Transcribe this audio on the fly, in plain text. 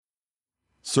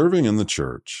Serving in the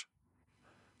Church.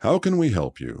 How Can We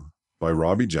Help You? By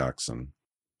Robbie Jackson.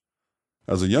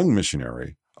 As a young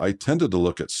missionary, I tended to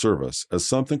look at service as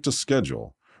something to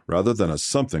schedule rather than as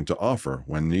something to offer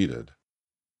when needed.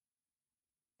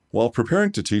 While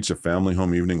preparing to teach a family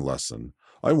home evening lesson,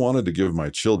 I wanted to give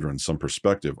my children some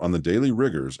perspective on the daily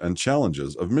rigors and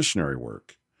challenges of missionary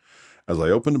work. As I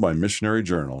opened my missionary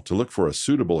journal to look for a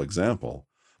suitable example,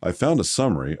 I found a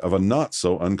summary of a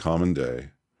not-so-uncommon day.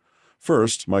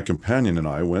 First, my companion and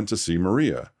I went to see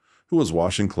Maria, who was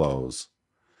washing clothes.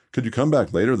 "Could you come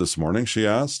back later this morning?" she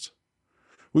asked.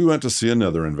 We went to see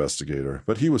another investigator,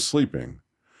 but he was sleeping.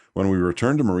 When we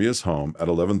returned to Maria's home at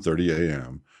 11:30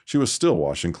 a.m., she was still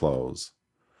washing clothes.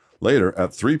 Later,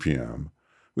 at 3 p.m.,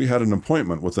 we had an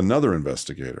appointment with another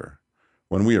investigator.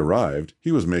 When we arrived,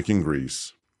 he was making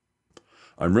grease.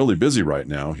 "I'm really busy right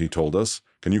now," he told us.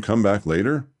 "Can you come back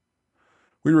later?"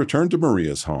 We returned to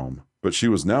Maria's home, but she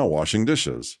was now washing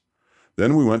dishes.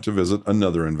 Then we went to visit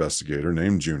another investigator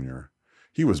named Junior.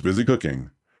 He was busy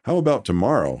cooking. "How about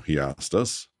tomorrow?" he asked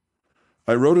us.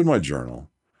 I wrote in my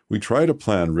journal, "We try to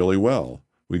plan really well.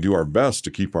 We do our best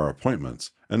to keep our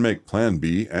appointments and make Plan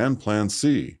B and Plan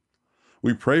C.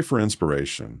 We pray for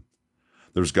inspiration.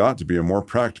 There's got to be a more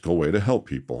practical way to help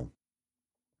people."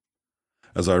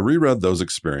 As I reread those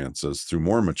experiences through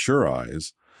more mature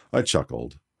eyes, I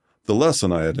chuckled. The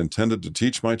lesson I had intended to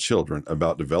teach my children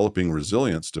about developing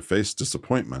resilience to face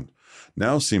disappointment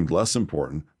now seemed less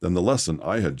important than the lesson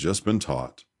I had just been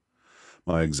taught.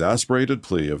 My exasperated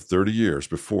plea of 30 years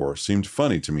before seemed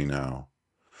funny to me now.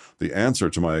 The answer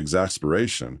to my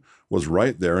exasperation was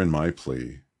right there in my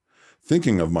plea.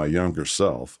 Thinking of my younger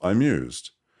self, I mused,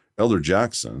 "Elder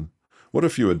Jackson, what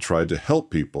if you had tried to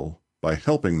help people by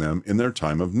helping them in their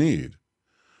time of need?"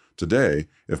 Today,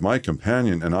 if my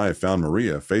companion and I found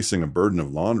Maria facing a burden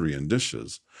of laundry and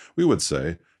dishes, we would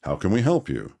say, "How can we help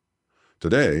you?"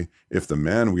 Today, if the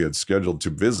man we had scheduled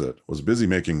to visit was busy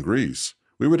making grease,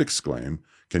 we would exclaim,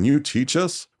 "Can you teach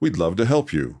us? We'd love to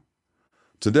help you."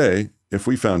 Today, if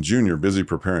we found Junior busy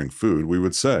preparing food, we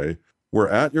would say, "We're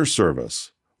at your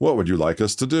service. What would you like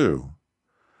us to do?"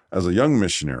 As a young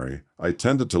missionary, I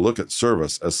tended to look at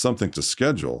service as something to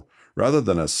schedule rather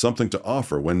than as something to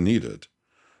offer when needed.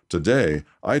 Today,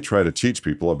 I try to teach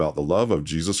people about the love of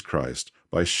Jesus Christ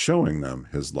by showing them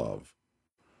his love.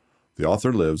 The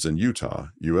author lives in Utah,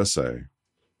 USA.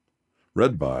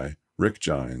 Read by Rick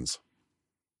Gines.